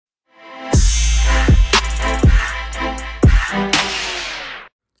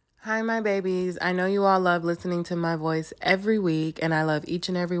Hi, my babies. I know you all love listening to my voice every week, and I love each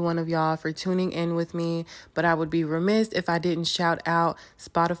and every one of y'all for tuning in with me, but I would be remiss if I didn't shout out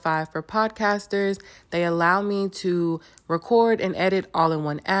Spotify for podcasters. They allow me to record and edit all in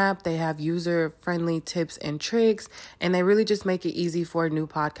one app. They have user-friendly tips and tricks, and they really just make it easy for a new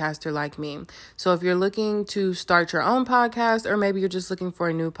podcaster like me. So if you're looking to start your own podcast, or maybe you're just looking for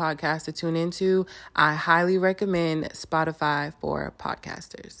a new podcast to tune into, I highly recommend Spotify for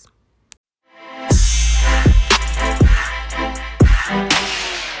podcasters.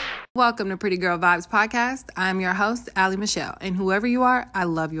 Welcome to Pretty Girl Vibes Podcast. I'm your host, Allie Michelle, and whoever you are, I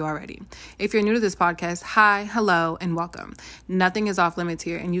love you already. If you're new to this podcast, hi, hello, and welcome. Nothing is off limits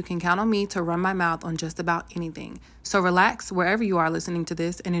here, and you can count on me to run my mouth on just about anything. So relax wherever you are listening to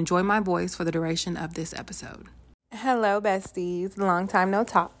this and enjoy my voice for the duration of this episode. Hello, besties. Long time no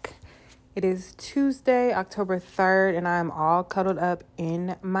talk. It is Tuesday, October 3rd, and I'm all cuddled up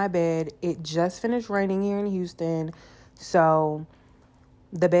in my bed. It just finished raining here in Houston, so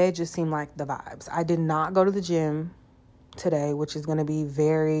the bed just seemed like the vibes. I did not go to the gym today, which is going to be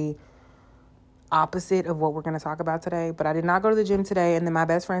very opposite of what we're going to talk about today, but I did not go to the gym today, and then my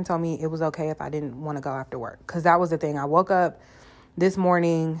best friend told me it was okay if I didn't want to go after work, because that was the thing. I woke up this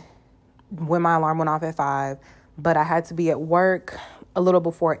morning when my alarm went off at 5, but I had to be at work a little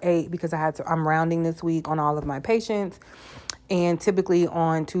before 8 because I'm rounding this week on all of my patients. And typically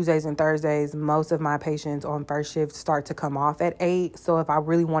on Tuesdays and Thursdays, most of my patients on first shift start to come off at 8. So if I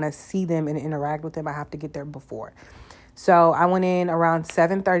really want to see them and interact with them, I have to get there before. So I went in around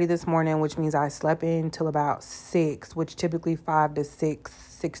 7:30 this morning, which means I slept in till about 6, which typically 5 to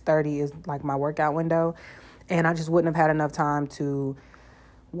 6:30 is like my workout window. And I just wouldn't have had enough time to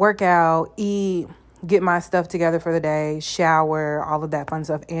work out, eat, get my stuff together for the day, shower, all of that fun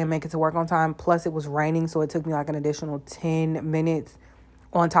stuff, and make it to work on time. Plus, it was raining, so it took me like an additional 10 minutes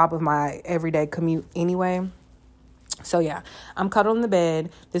on top of my everyday commute anyway. So, yeah, I'm cuddled in the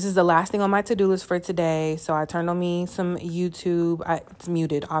bed. This is the last thing on my to-do list for today. So, I turned on me some YouTube. It's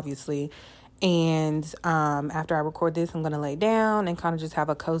muted, obviously. And after I record this, I'm going to lay down and kind of just have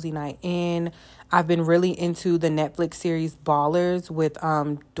a cozy night in. I've been really into the Netflix series Ballers with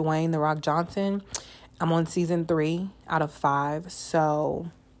Dwayne The Rock Johnson. I'm on season 3 out of 5. So,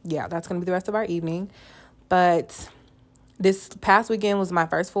 yeah, that's going to be the rest of our evening. But this past weekend was my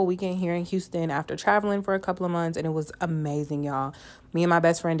first full weekend here in Houston after traveling for a couple of months. And it was amazing, y'all. Me and my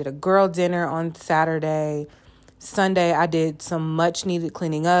best friend did a girl dinner on Saturday. Sunday, I did some much needed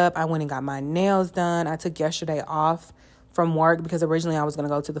cleaning up. I went and got my nails done. I took yesterday off from work because originally I was going to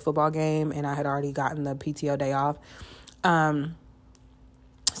go to the football game and I had already gotten the PTO day off.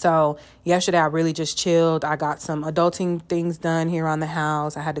 So yesterday I really just chilled. I got some adulting things done here on the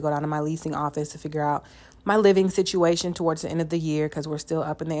house. I had to go down to my leasing office to figure out my living situation towards the end of the year because we're still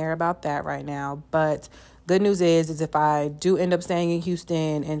up in the air about that right now. But good news is if I do end up staying in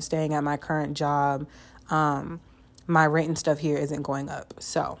Houston and staying at my current job, my rent and stuff here isn't going up.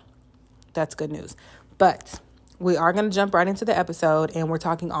 So that's good news. But we are going to jump right into the episode, and we're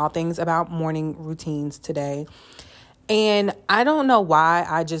talking all things about morning routines today. And I don't know why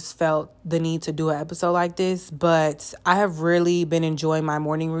I just felt the need to do an episode like this, but I have really been enjoying my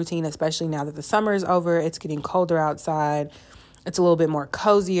morning routine, especially now that the summer is over. It's getting colder outside. It's a little bit more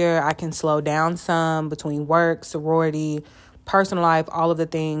cozier. I can slow down some between work, sorority, personal life, all of the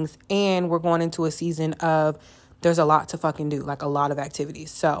things. And we're going into a season of there's a lot to fucking do, like a lot of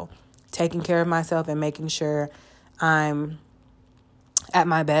activities. So taking care of myself and making sure I'm at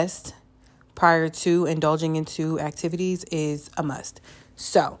my best prior to indulging into activities is a must.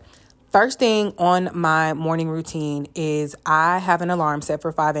 So first thing on my morning routine is I have an alarm set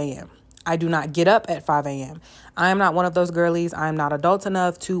for 5 a.m. I do not get up at 5 a.m. I am not one of those girlies. I am not adult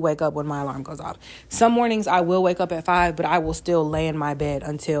enough to wake up when my alarm goes off. Some mornings I will wake up at 5, but I will still lay in my bed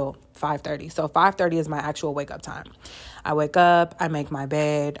until 5:30. So 5:30 is my actual wake up time. I wake up, I make my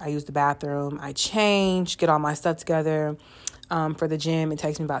bed, I use the bathroom, I change, get all my stuff together for the gym. It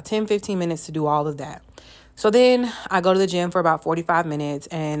takes me about 10-15 minutes to do all of that. So then I go to the gym for about 45 minutes.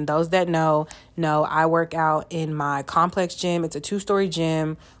 And those that know I work out in my complex gym. It's a 2-story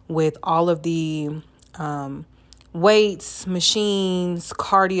gym with all of the weights, machines,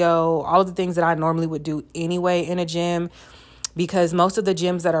 cardio, all of the things that I normally would do anyway in a gym, because most of the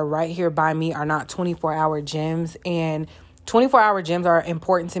gyms that are right here by me are not 24-hour gyms. And 24-hour gyms are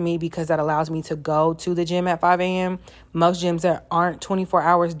important to me because that allows me to go to the gym at 5 a.m. Most gyms that aren't 24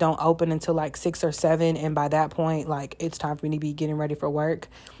 hours don't open until like 6 or 7. And by that point, like, it's time for me to be getting ready for work.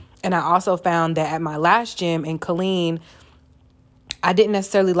 And I also found that at my last gym in Killeen, I didn't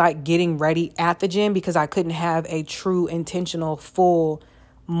necessarily like getting ready at the gym because I couldn't have a true intentional full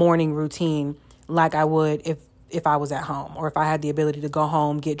morning routine like I would if I was at home, or if I had the ability to go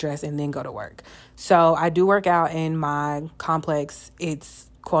home, get dressed, and then go to work. So I do work out in my complex. It's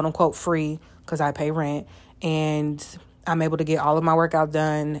quote unquote free because I pay rent, and I'm able to get all of my workout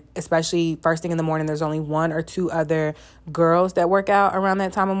done, especially first thing in the morning. There's only one or two other girls that work out around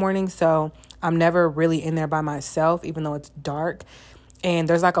that time of morning. So I'm never really in there by myself, even though it's dark. And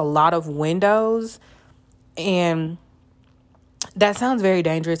there's like a lot of windows, and that sounds very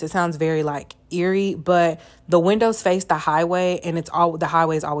dangerous. It sounds very like eerie, but the windows face the highway, and the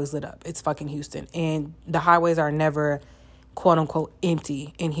highway is always lit up. It's fucking Houston, and the highways are never quote unquote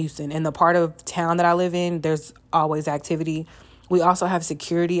empty in Houston. In the part of town that I live in, there's always activity. We also have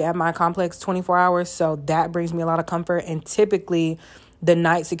security at my complex 24 hours, so that brings me a lot of comfort. And typically the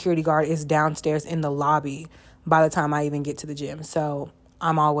night security guard is downstairs in the lobby by the time I even get to the gym. So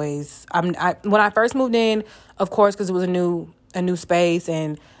when I first moved in, of course, because it was a new space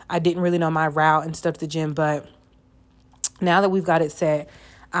and I didn't really know my route and stuff to the gym, but now that we've got it set,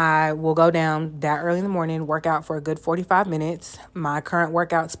 I will go down that early in the morning, work out for a good 45 minutes. My current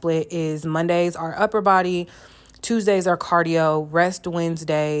workout split is Mondays are upper body, Tuesdays are cardio, rest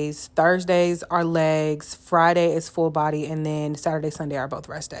Wednesdays, Thursdays are legs, Friday is full body, and then Saturday, Sunday are both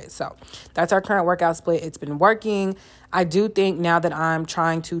rest days. So that's our current workout split. It's been working. I do think now that I'm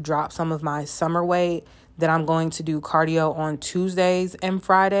trying to drop some of my summer weight, that I'm going to do cardio on Tuesdays and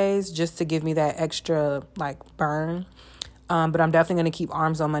Fridays just to give me that extra like burn. But I'm definitely going to keep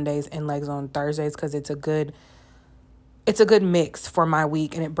arms on Mondays and legs on Thursdays because it's a good mix for my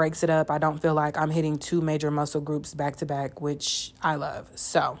week, and it breaks it up. I don't feel like I'm hitting two major muscle groups back to back, which I love.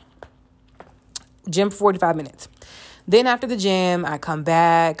 So gym for 45 minutes. Then after the gym, I come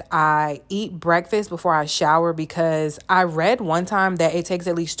back, I eat breakfast before I shower, because I read one time that it takes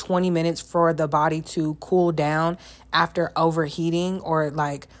at least 20 minutes for the body to cool down after overheating or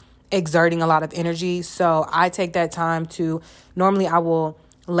like exerting a lot of energy. So I take that time normally I will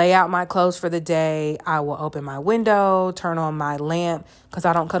lay out my clothes for the day. I will open my window, turn on my lamp, because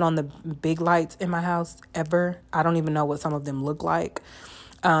I don't cut on the big lights in my house ever. I don't even know what some of them look like.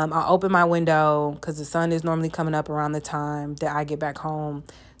 I'll open my window because the sun is normally coming up around the time that I get back home.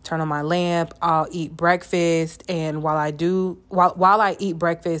 Turn on my lamp. I'll eat breakfast. And while I eat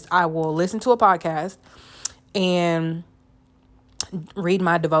breakfast, I will listen to a podcast and read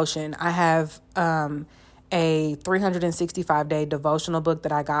my devotion. I have a 365-day devotional book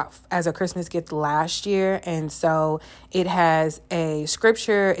that I got as a Christmas gift last year. And so it has a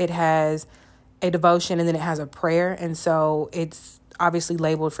scripture, it has a devotion, and then it has a prayer. And so it's obviously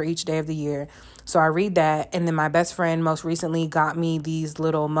labeled for each day of the year. So I read that. And then my best friend most recently got me these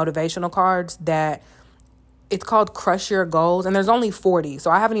little motivational cards that it's called Crush Your Goals. And there's only 40. So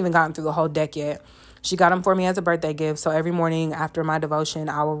I haven't even gotten through the whole deck yet. She got them for me as a birthday gift. So every morning after my devotion,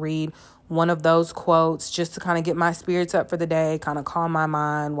 I will read one of those quotes just to kind of get my spirits up for the day, kind of calm my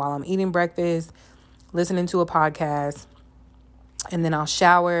mind while I'm eating breakfast, listening to a podcast. And then I'll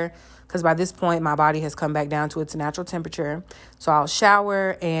shower, because by this point, my body has come back down to its natural temperature. So I'll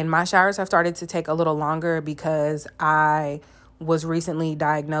shower, and my showers have started to take a little longer because I was recently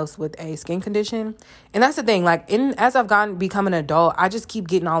diagnosed with a skin condition. And that's the thing, like as I've become an adult, I just keep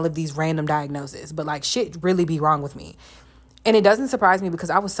getting all of these random diagnoses, but like shit really be wrong with me. And it doesn't surprise me because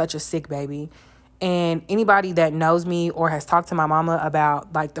I was such a sick baby. And anybody that knows me or has talked to my mama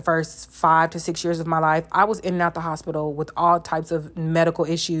about like the first 5 to 6 years of my life, I was in and out the hospital with all types of medical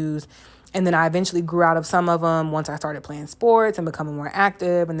issues. And then I eventually grew out of some of them once I started playing sports and becoming more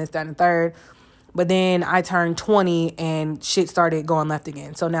active and this, that, and the third. But then I turned 20 and shit started going left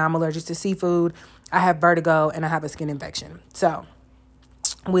again. So now I'm allergic to seafood, I have vertigo, and I have a skin infection. So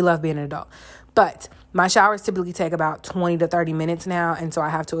we love being an adult. But my showers typically take about 20 to 30 minutes now. And so I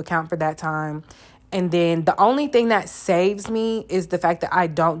have to account for that time. And then the only thing that saves me is the fact that I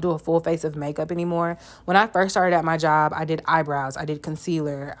don't do a full face of makeup anymore. When I first started at my job, I did eyebrows, I did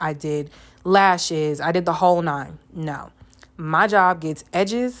concealer, I did lashes, I did the whole 9. No, my job gets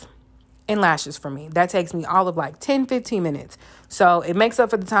edges and lashes for me. That takes me all of like 10, 15 minutes. So it makes up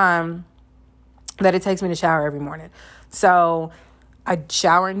for the time that it takes me to shower every morning. So I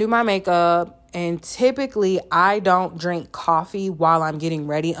shower and do my makeup. And typically I don't drink coffee while I'm getting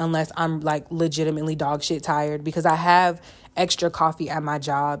ready unless I'm like legitimately dog shit tired, because I have extra coffee at my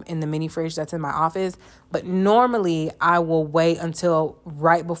job in the mini fridge that's in my office. But normally I will wait until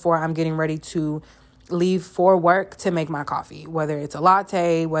right before I'm getting ready to leave for work to make my coffee, whether it's a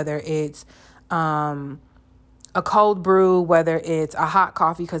latte, whether it's a cold brew, whether it's a hot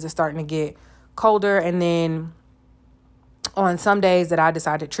coffee because it's starting to get colder. And then on some days that I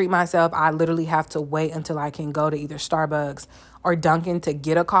decide to treat myself, I literally have to wait until I can go to either Starbucks or Dunkin' to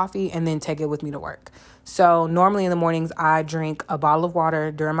get a coffee and then take it with me to work. So normally in the mornings, I drink a bottle of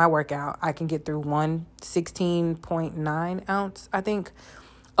water during my workout. I can get through one 16.9 ounce, I think,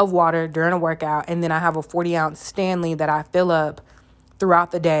 of water during a workout. And then I have a 40-ounce Stanley that I fill up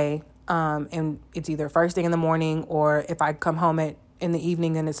throughout the day. And it's either first thing in the morning, or if I come home in the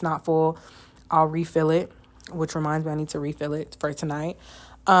evening and it's not full, I'll refill it, which reminds me I need to refill it for tonight.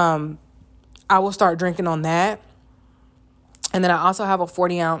 I will start drinking on that. And then I also have a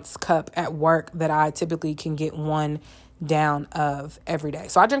 40-ounce cup at work that I typically can get one down of every day.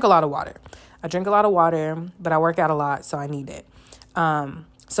 So I drink a lot of water. But I work out a lot, so I need it.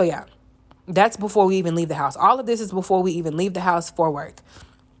 So yeah, that's before we even leave the house. All of this is before we even leave the house for work.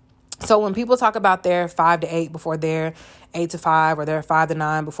 So when people talk about their 5 to 8 before their 8 to 5, or their 5 to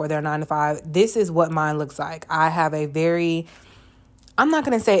 9 before their 9 to 5, this is what mine looks like. I have a very, I'm not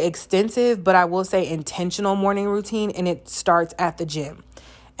going to say extensive, but I will say intentional morning routine, and it starts at the gym.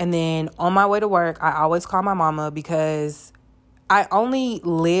 And then on my way to work, I always call my mama because I only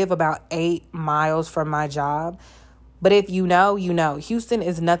live about 8 miles from my job. But if you know, you know, Houston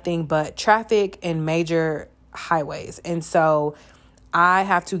is nothing but traffic and major highways. And so I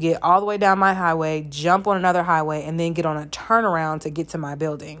have to get all the way down my highway, jump on another highway, and then get on a turnaround to get to my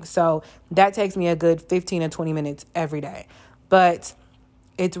building. So that takes me a good 15 to 20 minutes every day. But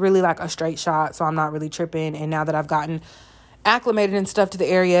it's really like a straight shot, so I'm not really tripping. And now that I've gotten acclimated and stuff to the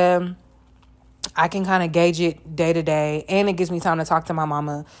area, I can kind of gauge it day to day. And it gives me time to talk to my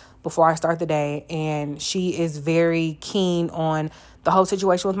mama before I start the day. And she is very keen on the whole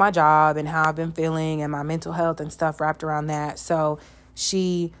situation with my job and how I've been feeling and my mental health and stuff wrapped around that. So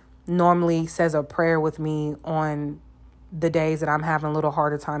she normally says a prayer with me on the days that I'm having a little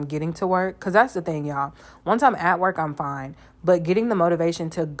harder time getting to work. Because that's the thing, y'all. Once I'm at work, I'm fine. But getting the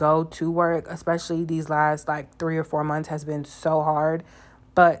motivation to go to work, especially these last 3 or 4 months, has been so hard.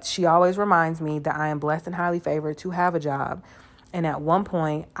 But she always reminds me that I am blessed and highly favored to have a job. And at one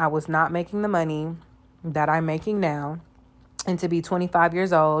point, I was not making the money that I'm making now. And to be 25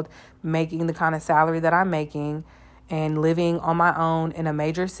 years old, making the kind of salary that I'm making, and living on my own in a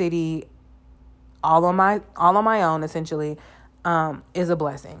major city, all on my own, essentially, is a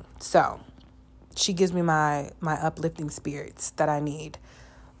blessing. So she gives me my uplifting spirits that I need.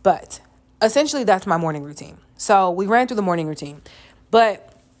 But essentially, that's my morning routine. So we ran through the morning routine.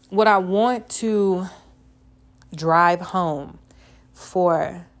 But what I want to drive home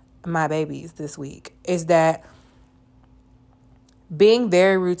for my babies this week is that being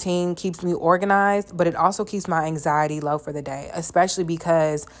very routine keeps me organized, but it also keeps my anxiety low for the day, especially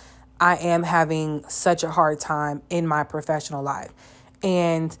because I am having such a hard time in my professional life.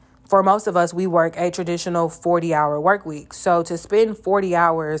 And for most of us, we work a traditional 40-hour work week. So to spend 40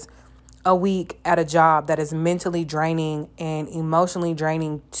 hours a week at a job that is mentally draining and emotionally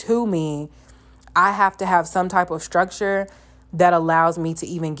draining to me, I have to have some type of structure that allows me to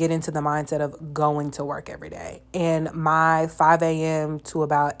even get into the mindset of going to work every day. And my 5 a.m. to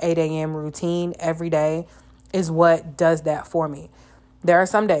about 8 a.m. routine every day is what does that for me. There are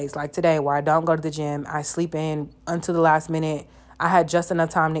some days like today where I don't go to the gym. I sleep in until the last minute. I had just enough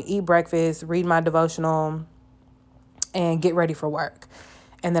time to eat breakfast, read my devotional, and get ready for work.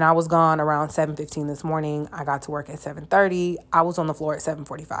 And then I was gone around 7:15 this morning. I got to work at 7:30. I was on the floor at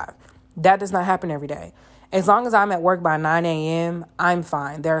 7:45. That does not happen every day. As long as I'm at work by 9 a.m., I'm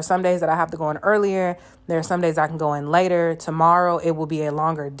fine. There are some days that I have to go in earlier. There are some days I can go in later. Tomorrow, it will be a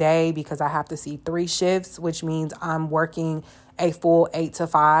longer day because I have to see 3 shifts, which means I'm working a full 8 to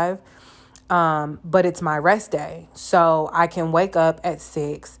 5. But it's my rest day. So I can wake up at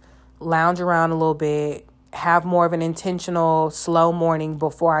 6, lounge around a little bit, have more of an intentional, slow morning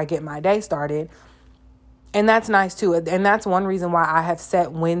before I get my day started. And that's nice too. And that's one reason why I have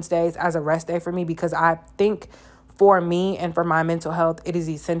set Wednesdays as a rest day for me, because I think for me and for my mental health, it is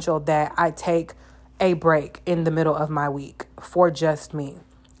essential that I take a break in the middle of my week for just me.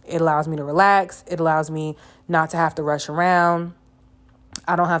 It allows me to relax. It allows me not to have to rush around.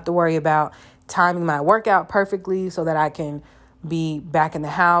 I don't have to worry about timing my workout perfectly so that I can be back in the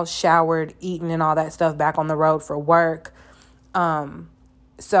house, showered, eating and all that stuff, back on the road for work.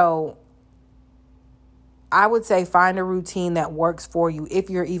 So I would say find a routine that works for you if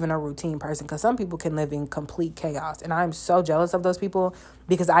you're even a routine person, because some people can live in complete chaos. And I'm so jealous of those people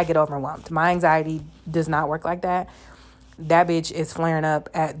because I get overwhelmed. My anxiety does not work like that. That bitch is flaring up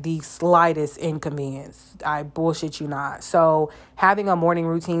at the slightest inconvenience. I bullshit you not. So having a morning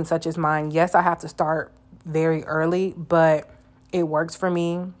routine such as mine, yes, I have to start very early, but it works for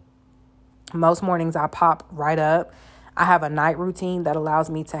me. Most mornings I pop right up. I have a night routine that allows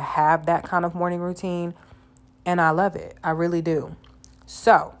me to have that kind of morning routine. And I love it. I really do.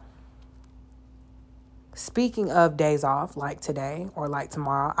 So, speaking of days off, like today or like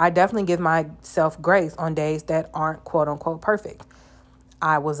tomorrow, I definitely give myself grace on days that aren't quote unquote perfect.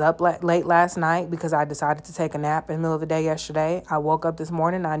 I was up late last night because I decided to take a nap in the middle of the day yesterday. I woke up this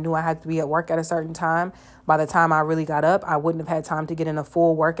morning. I knew I had to be at work at a certain time. By the time I really got up, I wouldn't have had time to get in a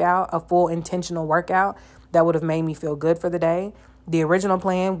full intentional workout that would have made me feel good for the day. The original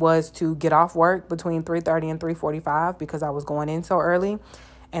plan was to get off work between 3:30 and 3:45 because I was going in so early,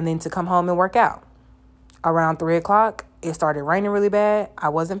 and then to come home and work out. Around 3 o'clock, it started raining really bad. I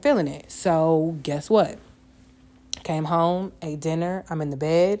wasn't feeling it. So guess what? Came home, ate dinner. I'm in the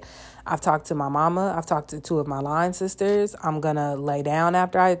bed. I've talked to my mama. I've talked to 2 of my line sisters. I'm going to lay down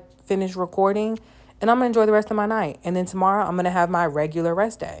after I finish recording, and I'm going to enjoy the rest of my night. And then tomorrow, I'm going to have my regular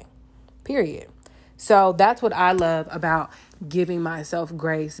rest day, period. So that's what I love about giving myself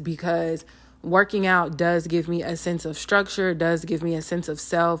grace, because working out does give me a sense of structure, does give me a sense of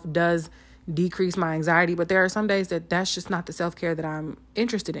self, does decrease my anxiety. But there are some days that's just not the self-care that I'm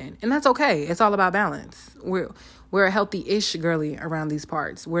interested in. And that's okay. It's all about balance. We're a healthy-ish girly around these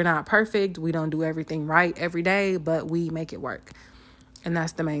parts. We're not perfect. We don't do everything right every day, but we make it work. And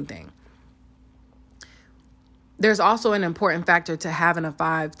that's the main thing. There's also an important factor to having a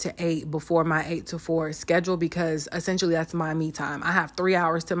 5 to 8 before my 8 to 4 schedule, because essentially that's my me time. I have 3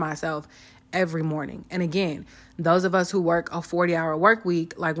 hours to myself every morning. And again, those of us who work a 40-hour work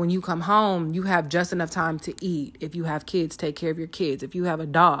week, like when you come home, you have just enough time to eat. If you have kids, take care of your kids. If you have a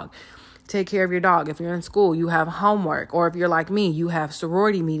dog, take care of your dog. If you're in school, you have homework. Or if you're like me, you have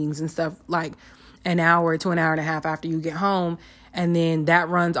sorority meetings and stuff like an hour to an hour and a half after you get home. And then that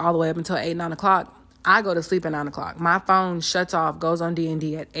runs all the way up until 8, 9 o'clock. I go to sleep at 9 o'clock. My phone shuts off, goes on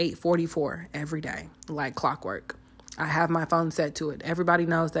D&D at 8:44 every day, like clockwork. I have my phone set to it. Everybody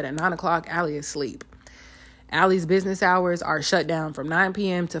knows that at 9 o'clock, Allie is asleep. Allie's business hours are shut down from 9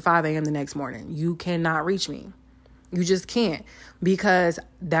 p.m. to 5 a.m. the next morning. You cannot reach me. You just can't, because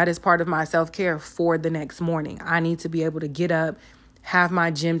that is part of my self-care for the next morning. I need to be able to get up, have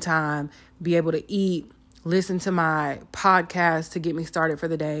my gym time, be able to eat, listen to my podcast to get me started for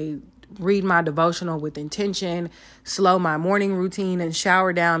the day, read my devotional with intention, slow my morning routine, and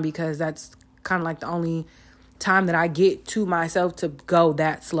shower down, because that's kind of like the only time that I get to myself to go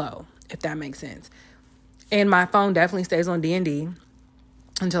that slow, if that makes sense. And my phone definitely stays on D&D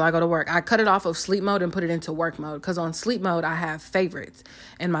until I go to work. I cut it off of sleep mode and put it into work mode, because on sleep mode, I have favorites,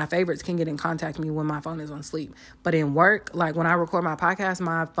 and my favorites can get in contact with me when my phone is on sleep. But in work, like when I record my podcast,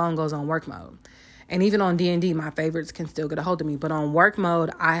 my phone goes on work mode. And even on D&D, my favorites can still get a hold of me. But on work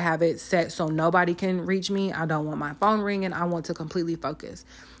mode, I have it set so nobody can reach me. I don't want my phone ringing. I want to completely focus.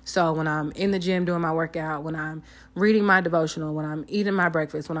 So when I'm in the gym doing my workout, when I'm reading my devotional, when I'm eating my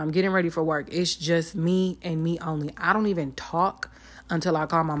breakfast, when I'm getting ready for work, it's just me and me only. I don't even talk until I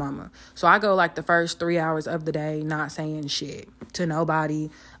call my mama. So I go like the first 3 hours of the day not saying shit to nobody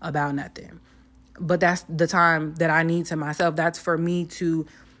about nothing. But that's the time that I need to myself. That's for me to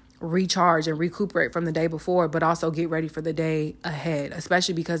recharge and recuperate from the day before, but also get ready for the day ahead,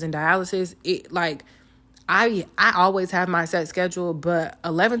 especially because in dialysis, I always have my set schedule, but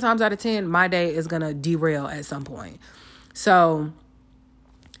 11 times out of 10, my day is going to derail at some point. So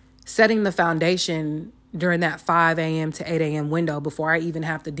setting the foundation during that 5 a.m. to 8 a.m. window before I even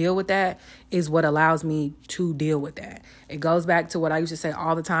have to deal with that is what allows me to deal with that. It goes back to what I used to say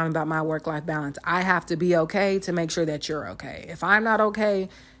all the time about my work-life balance. I have to be okay to make sure that you're okay. If I'm not okay,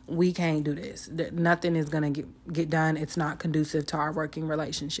 we can't do this. Nothing is going to get done. It's not conducive to our working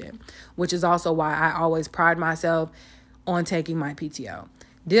relationship, which is also why I always pride myself on taking my PTO.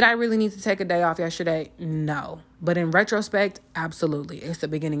 Did I really need to take a day off yesterday? No. But in retrospect, absolutely. It's the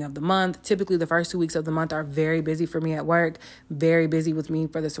beginning of the month. Typically, the first 2 weeks of the month are very busy for me at work, very busy with me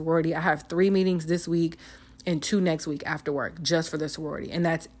for the sorority. I have 3 meetings this week and 2 next week after work, just for the sorority. And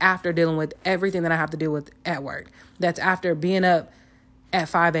that's after dealing with everything that I have to deal with at work. That's after being up at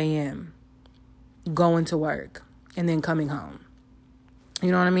 5 a.m., going to work, and then coming home.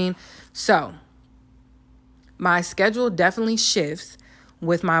 You know what I mean? So my schedule definitely shifts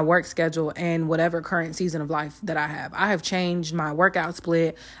with my work schedule and whatever current season of life that I have. I have changed my workout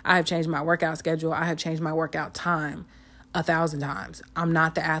split. I have changed my workout schedule. I have changed my workout time 1,000 times. I'm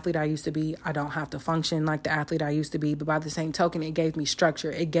not the athlete I used to be. I don't have to function like the athlete I used to be. But by the same token, it gave me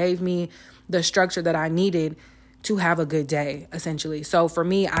structure. It gave me the structure that I needed to have a good day, essentially. So for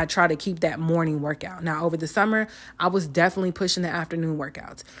me, I try to keep that morning workout. Now, over the summer, I was definitely pushing the afternoon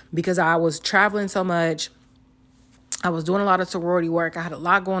workouts because I was traveling so much. I was doing a lot of sorority work. I had a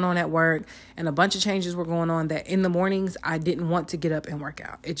lot going on at work, and a bunch of changes were going on that in the mornings, I didn't want to get up and work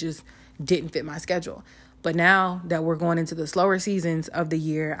out. It just didn't fit my schedule. But now that we're going into the slower seasons of the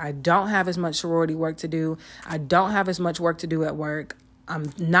year, I don't have as much sorority work to do. I don't have as much work to do at work.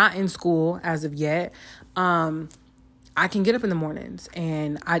 I'm not in school as of yet. I can get up in the mornings,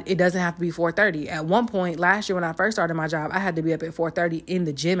 and it doesn't have to be 4:30. At one point last year when I first started my job, I had to be up at 4:30 in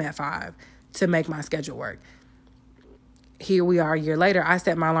the gym at 5 to make my schedule work. Here we are a year later. I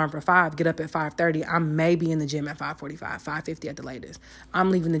set my alarm for 5, get up at 5:30. I'm maybe in the gym at 5:45, 5:50 at the latest.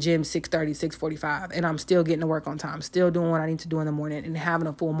 I'm leaving the gym 6:30, 6:45, and I'm still getting to work on time, still doing what I need to do in the morning and having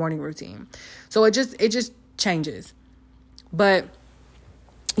a full morning routine. So it just changes. But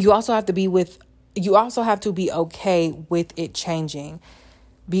you also have to be okay with it changing,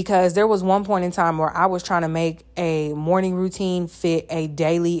 because there was one point in time where I was trying to make a morning routine fit a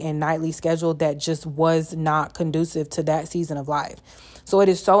daily and nightly schedule that just was not conducive to that season of life. So it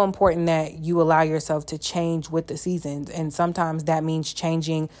is so important that you allow yourself to change with the seasons. And sometimes that means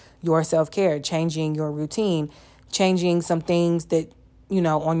changing your self-care, changing your routine, changing some things that,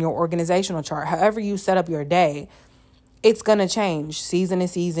 on your organizational chart. However you set up your day, it's going to change season to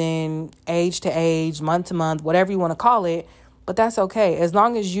season, age to age, month to month, whatever you want to call it. But that's okay. As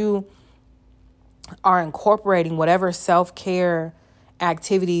long as you are incorporating whatever self-care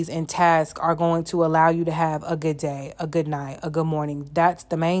activities and tasks are going to allow you to have a good day, a good night, a good morning. That's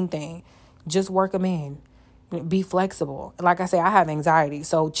the main thing. Just work them in. Be flexible. Like I say, I have anxiety,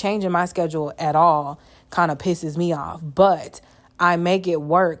 so changing my schedule at all kind of pisses me off. But I make it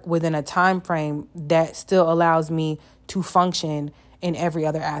work within a time frame that still allows me to function in every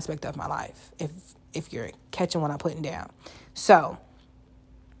other aspect of my life, if you're catching what I'm putting down. So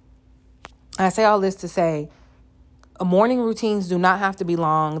I say all this to say, morning routines do not have to be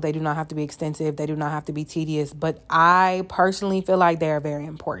long. They do not have to be extensive. They do not have to be tedious. But I personally feel like they are very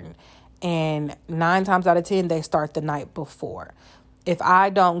important. And 9 times out of 10, they start the night before. If I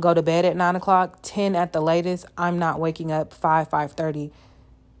don't go to bed at 9 o'clock, 10 at the latest, I'm not waking up 5:30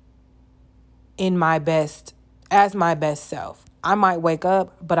 as my best self. I might wake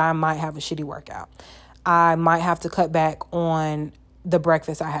up, but I might have a shitty workout. I might have to cut back on the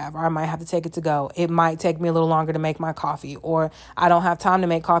breakfast I have, or I might have to take it to go. It might take me a little longer to make my coffee, or I don't have time to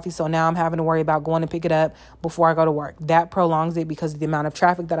make coffee, so now I'm having to worry about going to pick it up before I go to work. That prolongs it because of the amount of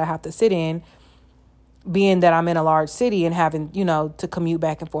traffic that I have to sit in, being that I'm in a large city and having, to commute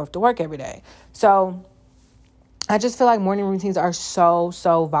back and forth to work every day. So I just feel like morning routines are so,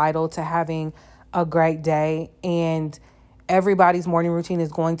 so vital to having a great day. And everybody's morning routine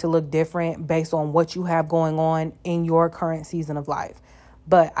is going to look different based on what you have going on in your current season of life.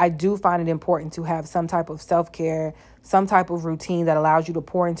 But I do find it important to have some type of self-care, some type of routine that allows you to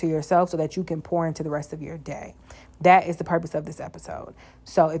pour into yourself so that you can pour into the rest of your day. That is the purpose of this episode.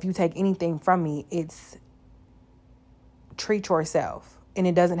 So if you take anything from me, it's treat yourself. And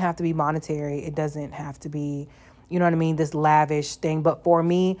it doesn't have to be monetary. It doesn't have to be, this lavish thing. But for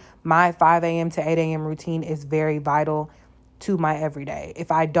me, my 5 a.m. to 8 a.m. routine is very vital to my everyday.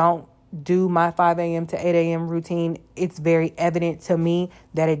 If I don't do my 5 a.m. to 8 a.m. routine, it's very evident to me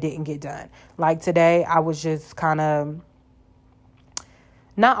that it didn't get done. Like today, I was just kind of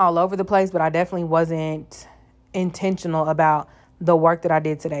not all over the place, but I definitely wasn't intentional about the work that I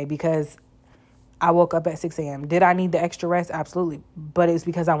did today because I woke up at 6 a.m. Did I need the extra rest? Absolutely. But it's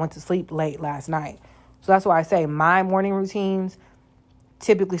because I went to sleep late last night. So that's why I say my morning routines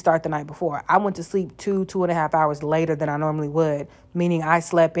typically start the night before. I went to sleep 2.5 hours later than I normally would, meaning I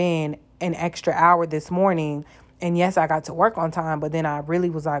slept in an extra hour this morning. And yes, I got to work on time, but then I really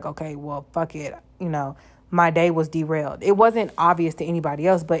was like, okay, well, fuck it. My day was derailed. It wasn't obvious to anybody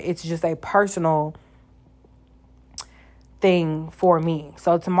else, but it's just a personal thing for me.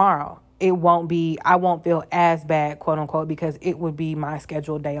 So tomorrow, I won't feel as bad, quote unquote, because it would be my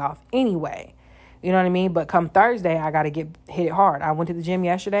scheduled day off anyway. You know what I mean? But come Thursday, I got to hit it hard. I went to the gym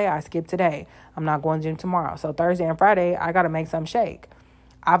yesterday. I skipped today. I'm not going to the gym tomorrow. So Thursday and Friday, I got to make some shake.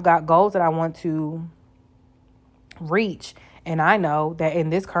 I've got goals that I want to reach. And I know that in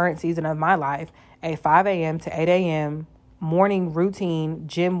this current season of my life, a 5 a.m. to 8 a.m. morning routine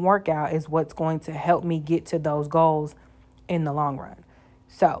gym workout is what's going to help me get to those goals in the long run.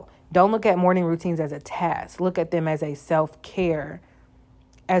 So don't look at morning routines as a task. Look at them as a self-care,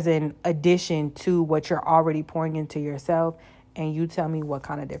 as an addition to what you're already pouring into yourself, and you tell me what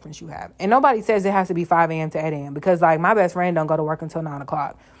kind of difference you have. And nobody says it has to be 5 a.m. to 8 a.m. because my best friend don't go to work until 9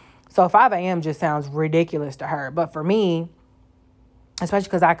 o'clock. So 5 a.m. just sounds ridiculous to her. But for me, especially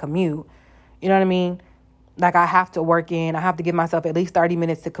because I commute, you know what I mean? like I have to give myself at least 30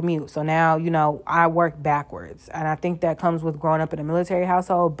 minutes to commute. So now, I work backwards. And I think that comes with growing up in a military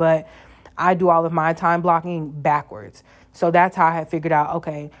household, but I do all of my time blocking backwards. So that's how I had figured out,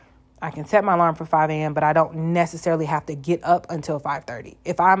 okay, I can set my alarm for 5 a.m., but I don't necessarily have to get up until 5:30.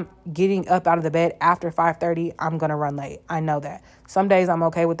 If I'm getting up out of the bed after 5:30, I'm going to run late. I know that. Some days I'm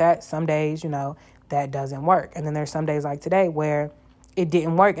okay with that. Some days, that doesn't work. And then there's some days like today where it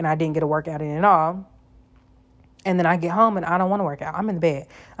didn't work and I didn't get a workout in at all. And then I get home and I don't want to work out. I'm in the bed.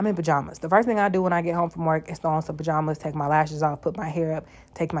 I'm in pajamas. The first thing I do when I get home from work is throw on some pajamas, take my lashes off, put my hair up,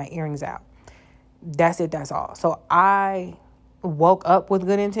 take my earrings out. That's it. That's all. So I woke up with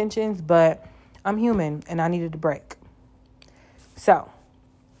good intentions, but I'm human and I needed a break. So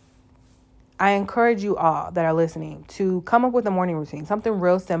I encourage you all that are listening to come up with a morning routine, something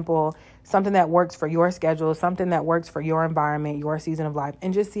real simple, something that works for your schedule, something that works for your environment, your season of life,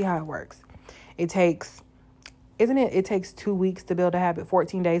 and just see how it works. It takes 2 weeks to build a habit,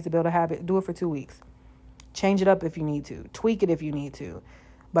 14 days to build a habit. Do it for 2 weeks. Change it up if you need to. Tweak it if you need to.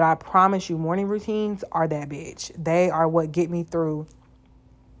 But I promise you, morning routines are that bitch. They are what get me through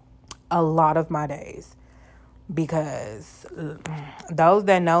a lot of my days. Because those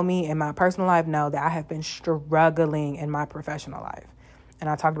that know me in my personal life know that I have been struggling in my professional life. And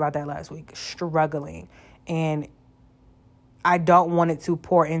I talked about that last week. Struggling. And I don't want it to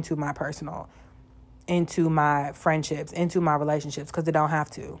pour into my personal, into my friendships, into my relationships, because it don't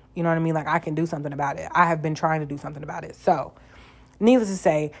have to. You know what I mean? Like, I can do something about it. I have been trying to do something about it. So, needless to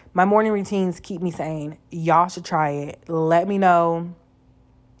say, my morning routines keep me sane. Y'all should try it. Let me know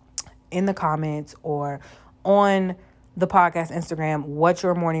in the comments or on the podcast Instagram what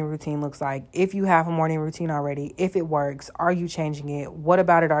your morning routine looks like. If you have a morning routine already, if it works, are you changing it? What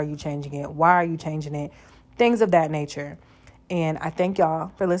about it are you changing it? Why are you changing it? Things of that nature. And I thank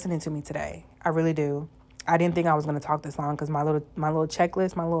y'all for listening to me today. I really do. I didn't think I was going to talk this long because my little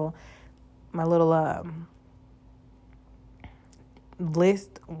checklist, my little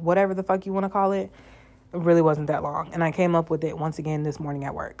list, whatever the fuck you want to call it, really wasn't that long. And I came up with it once again this morning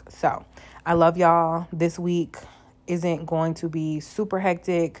at work. So I love y'all. This week isn't going to be super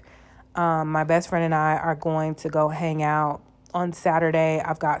hectic. My best friend and I are going to go hang out on Saturday.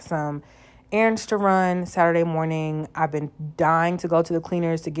 I've got some errands to run Saturday morning. I've been dying to go to the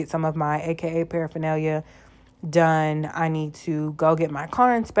cleaners to get some of my AKA paraphernalia done. I need to go get my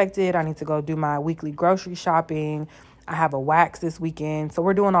car inspected. I need to go do my weekly grocery shopping. I have a wax this weekend. So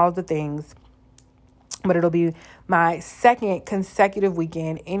we're doing all of the things. But it'll be my second consecutive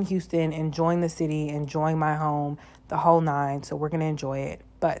weekend in Houston, enjoying the city, enjoying my home, the whole nine. So we're going to enjoy it.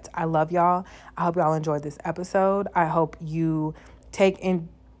 But I love y'all. I hope y'all enjoyed this episode. I hope you take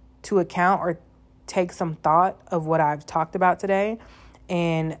into account or take some thought of what I've talked about today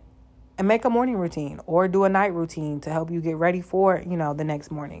and make a morning routine or do a night routine to help you get ready for, the next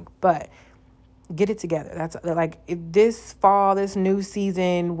morning. But get it together. That's like this fall, this new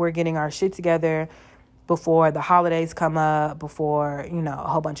season, we're getting our shit together before the holidays come up, before, a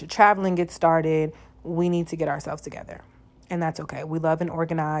whole bunch of traveling gets started. We need to get ourselves together. And that's okay. We love an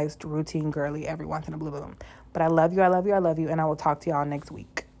organized, routine girly every once in a blue moon. But I love you, I love you, I love you. And I will talk to y'all next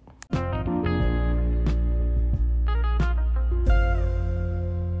week.